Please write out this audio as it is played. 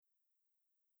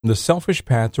The Selfish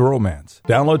Path to Romance.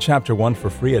 Download Chapter 1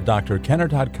 for free at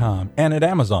drkenner.com and at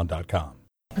amazon.com.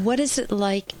 What is it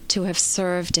like to have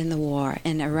served in the war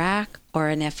in Iraq or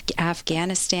in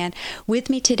Afghanistan? With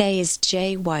me today is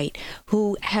Jay White,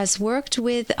 who has worked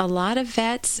with a lot of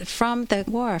vets from the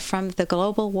war, from the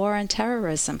global war on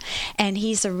terrorism, and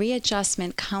he's a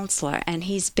readjustment counselor, and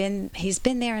he's been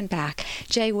there and back.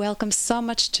 Jay, welcome so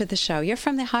much to the show. You're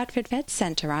from the Hartford Vet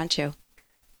Center, aren't you?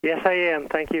 Yes, I am.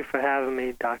 Thank you for having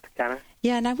me, Dr. Kenner.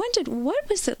 Yeah, and I wondered, what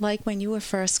was it like when you were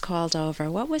first called over?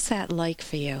 What was that like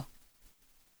for you?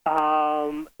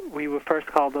 We were first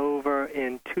called over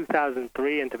in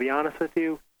 2003, and to be honest with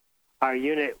you, our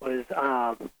unit was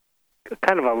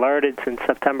kind of alerted since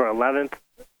September 11th.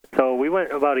 So we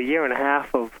went about a year and a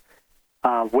half of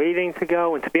waiting to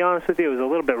go, and to be honest with you, it was a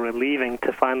little bit relieving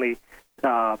to finally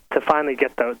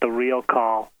get the real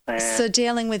call. And so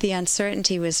dealing with the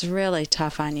uncertainty was really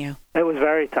tough on you. It was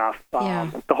very tough. Yeah.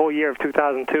 The whole year of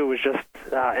 2002 was just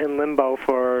in limbo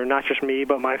for not just me,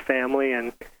 but my family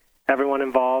and everyone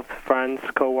involved, friends,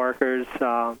 coworkers,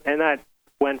 and that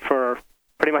went for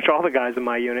pretty much all the guys in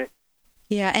my unit.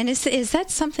 Yeah, and is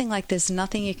that something like there's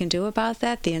nothing you can do about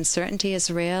that? The uncertainty is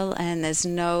real and there's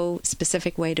no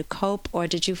specific way to cope, or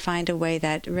did you find a way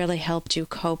that really helped you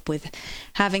cope with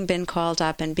having been called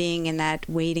up and being in that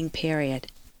waiting period?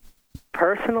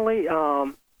 Personally,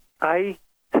 I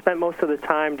spent most of the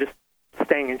time just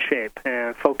staying in shape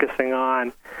and focusing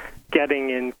on getting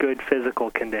in good physical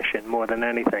condition more than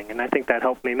anything, and I think that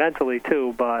helped me mentally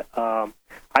too. But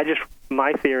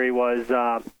my theory was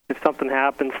if something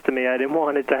happens to me, I didn't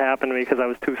want it to happen to me because I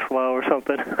was too slow or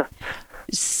something.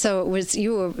 So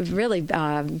you were really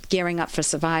gearing up for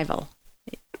survival.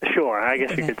 Sure, I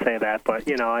guess you could say that, but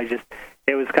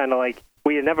it was kind of like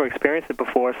we had never experienced it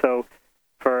before. So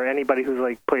for anybody who's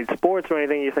like played sports or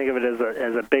anything, you think of it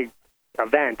as a big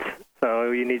event. So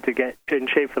you need to get in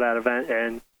shape for that event,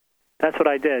 and that's what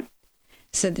I did.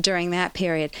 So during that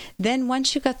period, then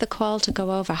once you got the call to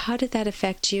go over, how did that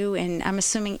affect you? And I'm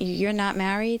assuming you're not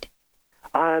married?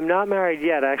 I'm not married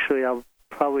yet, actually. I'll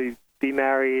probably be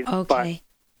married. Okay.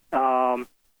 But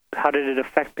how did it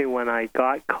affect me when I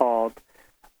got called?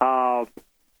 I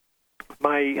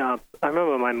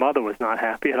remember my mother was not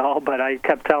happy at all, but I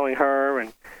kept telling her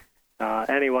and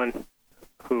anyone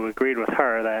who agreed with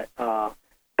her that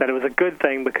it was a good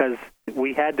thing because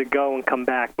we had to go and come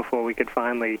back before we could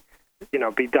finally,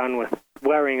 be done with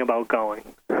worrying about going.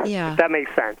 Yeah. If that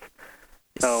makes sense.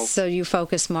 So you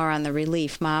focus more on the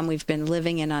relief. Mom, we've been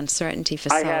living in uncertainty for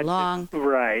so long.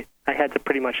 Right. I had to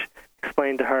pretty much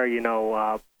explain to her,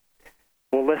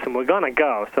 well, listen, we're going to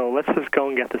go, so let's just go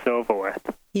and get this over with.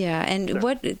 Yeah, and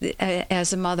what,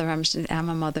 as a mother, I'm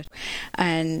a mother,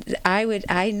 and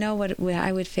I know what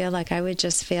I would feel like. I would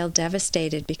just feel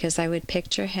devastated because I would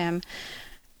picture him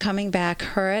coming back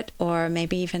hurt or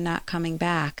maybe even not coming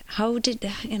back. How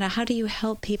do you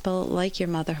help people like your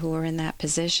mother who are in that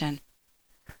position?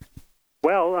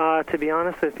 Well, to be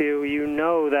honest with you, you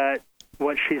know that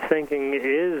what she's thinking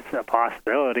is a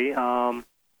possibility, and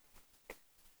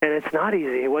it's not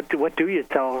easy. What do you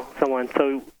tell someone?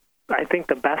 So I think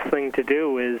the best thing to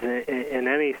do is in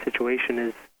any situation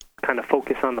is kind of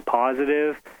focus on the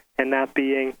positive, and that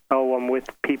being, I'm with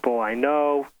people I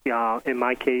know. In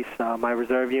my case, my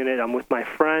reserve unit, I'm with my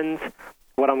friends.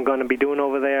 What I'm going to be doing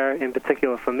over there, in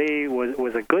particular for me,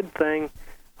 was a good thing.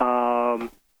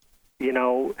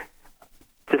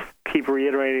 Just keep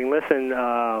reiterating, listen,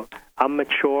 I'm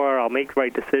mature, I'll make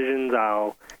right decisions,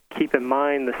 I'll keep in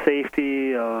mind the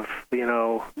safety of,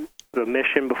 the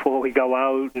mission before we go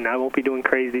out, and I won't be doing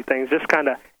crazy things, just kind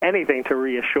of anything to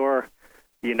reassure,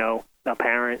 a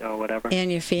parent or whatever. And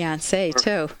your fiancé,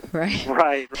 too, right?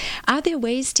 Right. Are there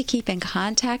ways to keep in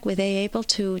contact? Were they able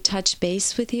to touch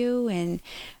base with you and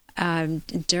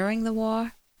during the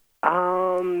war?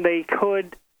 They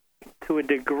could, to a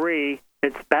degree.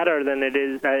 It's better than it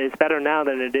is. It's better now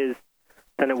than it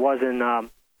was in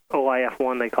OIF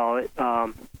 1. They call it.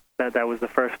 That was the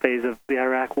first phase of the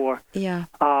Iraq War. Yeah.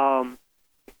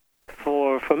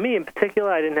 For me in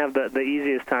particular, I didn't have the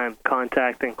easiest time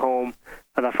contacting home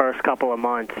for the first couple of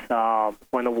months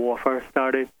when the war first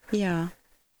started. Yeah.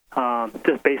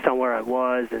 Just based on where I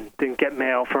was, and didn't get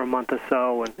mail for a month or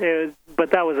so,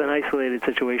 but that was an isolated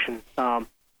situation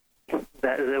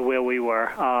where we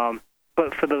were.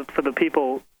 But for the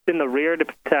people in the rear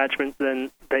detachment,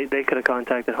 then they could have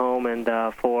contacted home, and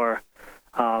for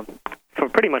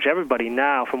pretty much everybody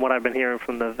now, from what I've been hearing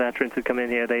from the veterans who come in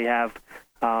here, they have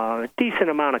a decent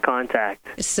amount of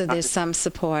contact. So there's some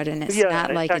support, and it's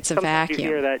not like it's a vacuum. You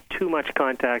hear that too much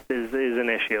contact is an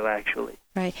issue, actually.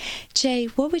 Right. Jay,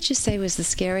 what would you say was the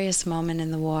scariest moment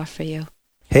in the war for you?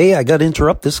 Hey, I got to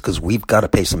interrupt this because we've got to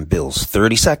pay some bills.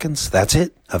 30 seconds, that's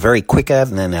it. A very quick ad,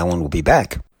 and then Ellen will be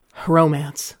back.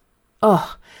 Romance.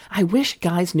 Ugh, I wish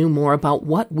guys knew more about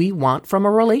what we want from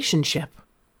a relationship.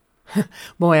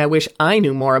 Boy, I wish I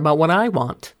knew more about what I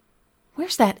want.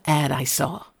 Where's that ad I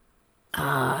saw?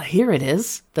 Here it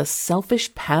is. The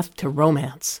Selfish Path to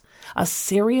Romance. A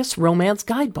serious romance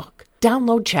guidebook.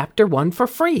 Download Chapter 1 for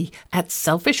free at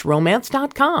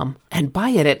selfishromance.com and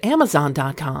buy it at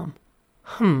amazon.com.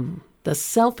 The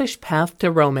Selfish Path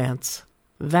to Romance.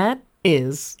 That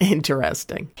is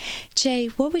interesting. Jay,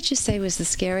 what would you say was the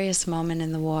scariest moment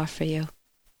in the war for you?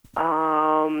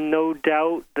 No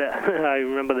doubt that I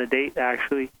remember the date,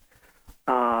 actually.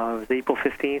 It was April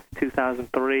 15th,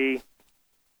 2003.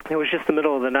 It was just the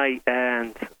middle of the night,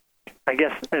 and I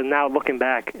guess now looking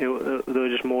back, there were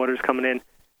just mortars coming in.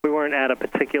 We weren't at a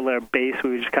particular base.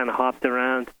 We just kind of hopped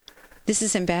around. This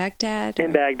is in Baghdad?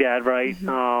 In Baghdad, right.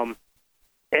 Mm-hmm.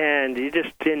 And you just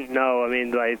didn't know. I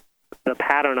mean, like, the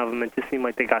pattern of them, it just seemed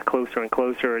like they got closer and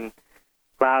closer and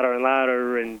louder and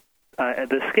louder. And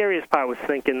the scariest part was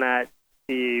thinking that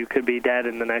you could be dead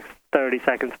in the next 30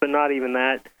 seconds, but not even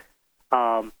that.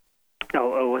 It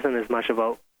wasn't as much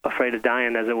about afraid of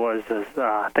dying as it was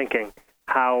as thinking,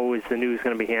 how is the news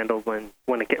going to be handled when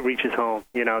it reaches home?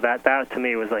 You know, that to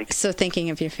me was like... So thinking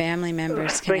of your family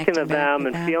members. Thinking of them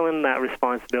and feeling that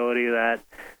responsibility that,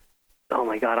 oh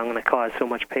my God, I'm going to cause so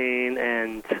much pain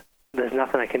and there's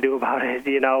nothing I can do about it,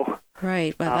 you know?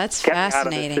 Right. Well, that's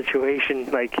fascinating. Get me out of this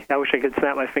situation. Like, I wish I could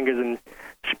snap my fingers and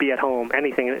just be at home.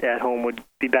 Anything at home would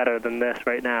be better than this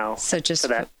right now. So just for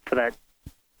that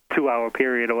 2-hour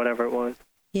period or whatever it was.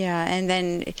 Yeah, and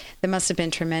then there must have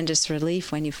been tremendous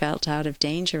relief when you felt out of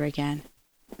danger again.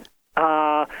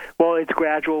 Well, it's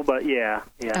gradual, but yeah.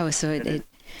 Oh, so it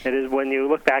is when you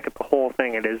look back at the whole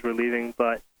thing, it is relieving,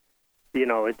 but, you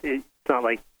know, it's not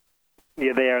like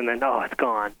you're there and then, it's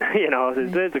gone. You know,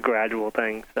 it's a gradual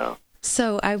thing, so.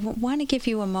 So I want to give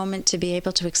you a moment to be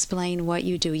able to explain what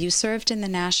you do. You served in the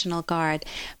National Guard,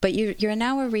 but you're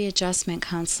now a readjustment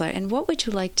counselor, and what would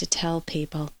you like to tell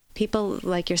people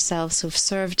like yourselves who've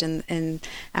served in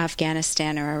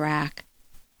Afghanistan or Iraq?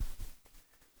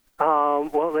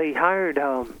 Well, they hired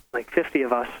like 50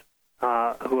 of us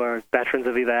who are veterans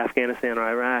of either Afghanistan or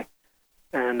Iraq,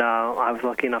 and I was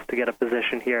lucky enough to get a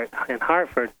position here in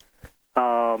Hartford.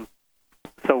 So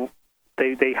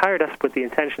they hired us with the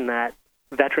intention that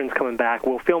veterans coming back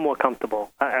will feel more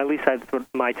comfortable. At least that's what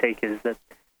my take is, that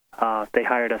they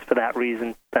hired us for that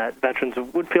reason, that veterans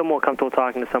would feel more comfortable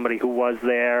talking to somebody who was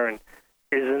there and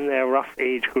is in their rough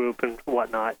age group and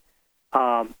whatnot.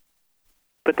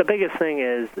 But the biggest thing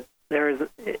is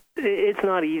it's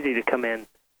not easy to come in.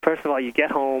 First of all, you get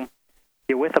home,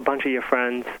 you're with a bunch of your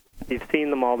friends, you've seen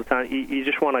them all the time, you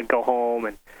just want to go home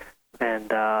and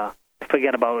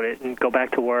forget about it and go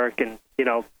back to work. And, you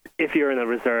know, if you're in the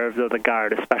reserves or the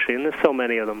Guard especially, and there's so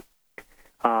many of them,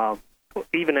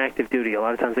 even active duty, a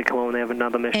lot of times they come home and they have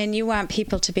another mission. And you want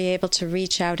people to be able to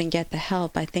reach out and get the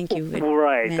help. I think you would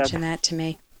mention that to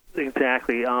me.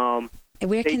 Exactly.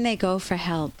 Where can they go for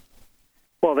help?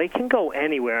 Well, they can go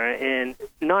anywhere, and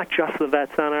not just the vet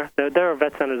center. There are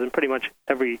vet centers in pretty much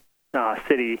every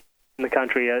city in the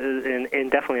country,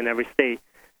 and definitely in every state.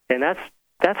 And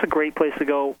that's a great place to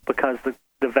go because the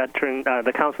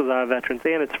counselors are veterans,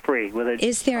 and it's free.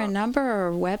 Is there a number or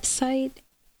a website?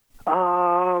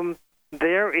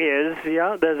 There is,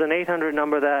 yeah. There's an 800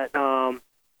 number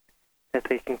that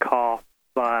they can call.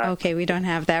 But okay, we don't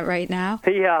have that right now?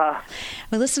 Yeah.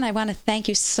 Well, listen, I want to thank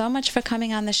you so much for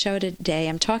coming on the show today.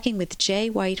 I'm talking with Jay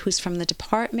White, who's from the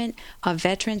Department of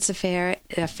Veterans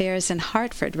Affairs in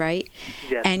Hartford, right?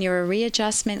 Yes. And you're a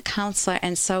readjustment counselor.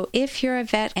 And so if you're a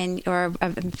vet or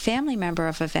a family member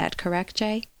of a vet, correct,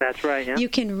 Jay? That's right, yeah. You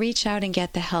can reach out and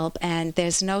get the help, and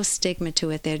there's no stigma to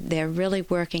it. They're really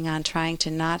working on trying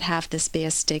to not have this be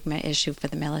a stigma issue for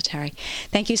the military.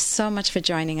 Thank you so much for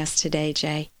joining us today,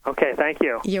 Jay. Okay, thank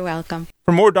you. You're welcome.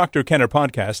 For more Dr. Kenner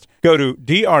podcast, go to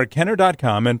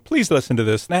drkenner.com and please listen to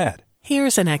this ad.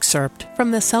 Here's an excerpt from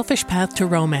The Selfish Path to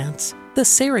Romance, the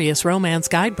Serious Romance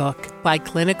Guidebook by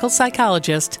clinical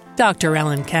psychologist Dr.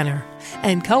 Ellen Kenner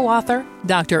and co-author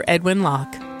Dr. Edwin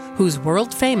Locke, who's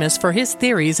world famous for his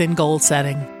theories in goal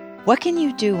setting. What can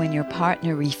you do when your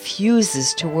partner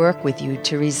refuses to work with you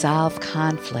to resolve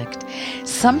conflict?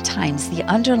 Sometimes the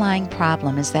underlying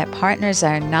problem is that partners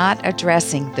are not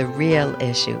addressing the real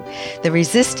issue. The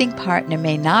resisting partner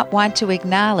may not want to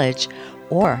acknowledge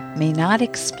or may not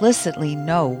explicitly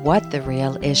know what the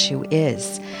real issue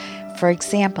is. For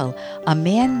example, a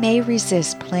man may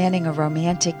resist planning a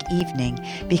romantic evening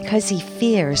because he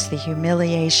fears the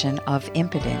humiliation of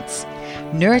impotence.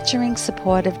 Nurturing,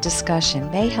 supportive discussion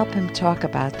may help him talk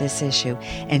about this issue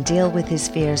and deal with his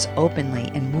fears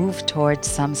openly and move towards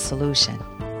some solution.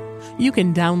 You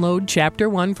can download Chapter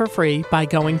 1 for free by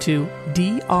going to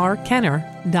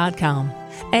drkenner.com.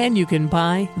 And you can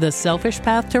buy The Selfish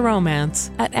Path to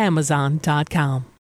Romance at Amazon.com.